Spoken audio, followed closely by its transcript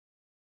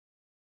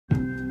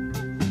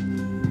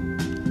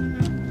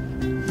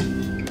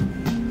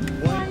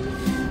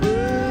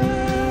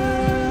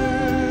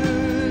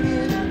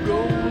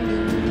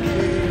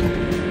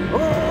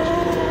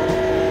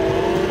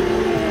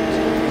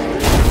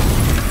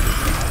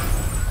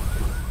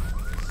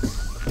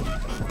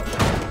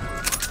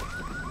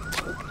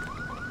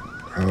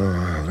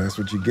That's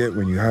what you get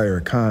when you hire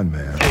a con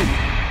man.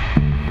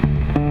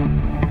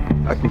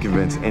 I can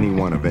convince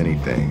anyone of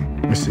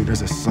anything. You see,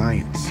 there's a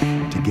science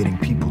to getting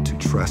people to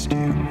trust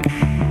you.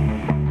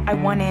 I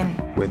want in.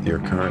 With your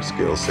current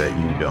skill set,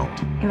 you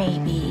don't.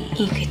 Maybe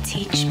you could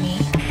teach me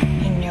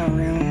in your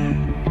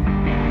room.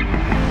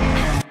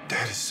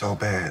 That is so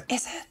bad.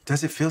 Is it?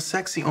 Does it feel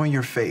sexy on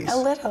your face? A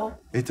little.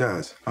 It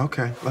does.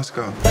 Okay, let's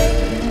go.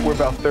 We're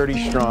about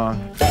 30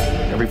 strong.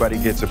 Everybody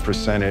gets a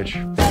percentage.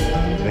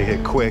 They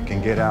hit quick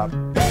and get out.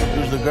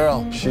 Who's the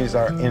girl? She's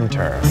our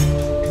intern.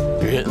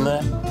 You hitting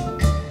that?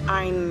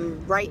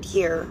 I'm right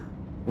here.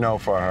 No,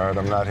 Farhad,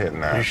 I'm not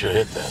hitting that. You should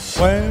hit that.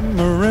 When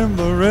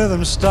marimba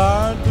rhythms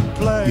start to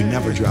play, You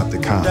never drop the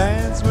con.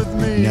 dance with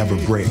me, Never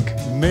break.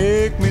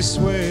 make me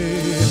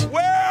sway.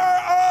 Where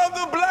are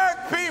the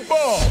black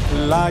people?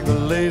 Like a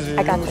lazy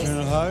I got this.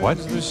 ocean hugs What?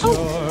 the shore.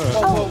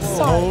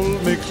 sorry.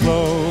 Hold me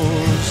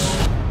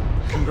close.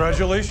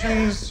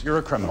 Congratulations, you're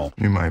a criminal.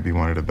 You might be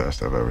one of the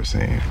best I've ever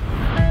seen.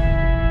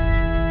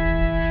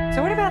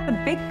 So what about the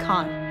big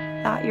con?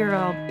 Thought you were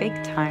all big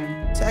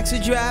time. Taxi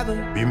driver,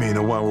 You mean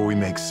the one where we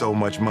make so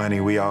much money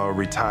we all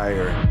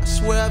retire? I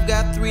swear I've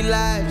got 3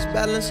 lives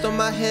balanced on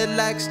my head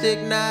like stick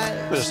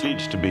knives. This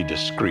needs to be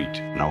discreet,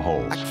 no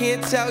holes. I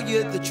can't tell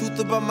you the truth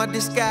about my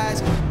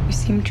disguise. You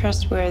seem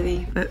trustworthy,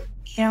 but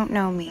you don't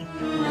know me.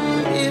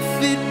 If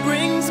it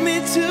brings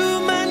me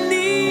to my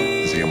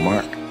knees, Is he a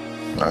mark?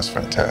 That's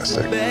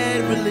fantastic.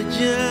 bad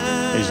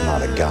religion. He's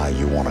not a guy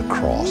you want to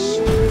cross.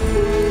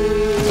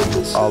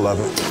 All of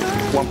it.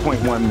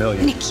 1.1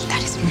 million. Nicky,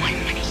 that is my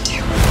money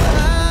too.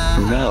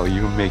 Now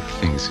you make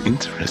things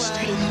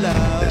interesting.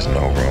 There's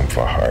no room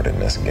for heart in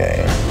this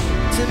game.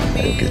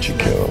 It'll get you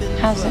killed.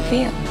 How's it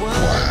feel?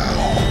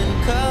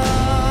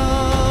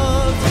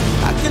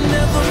 I can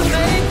never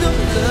make them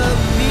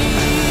love me.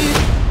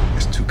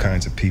 There's 2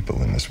 kinds of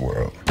people in this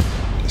world.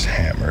 There's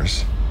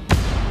hammers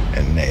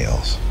and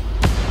nails.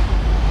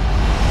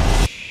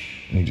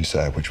 You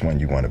decide which one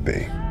you want to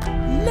be.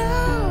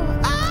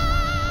 No,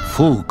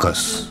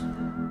 Focus.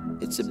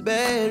 it's a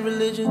bad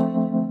religion.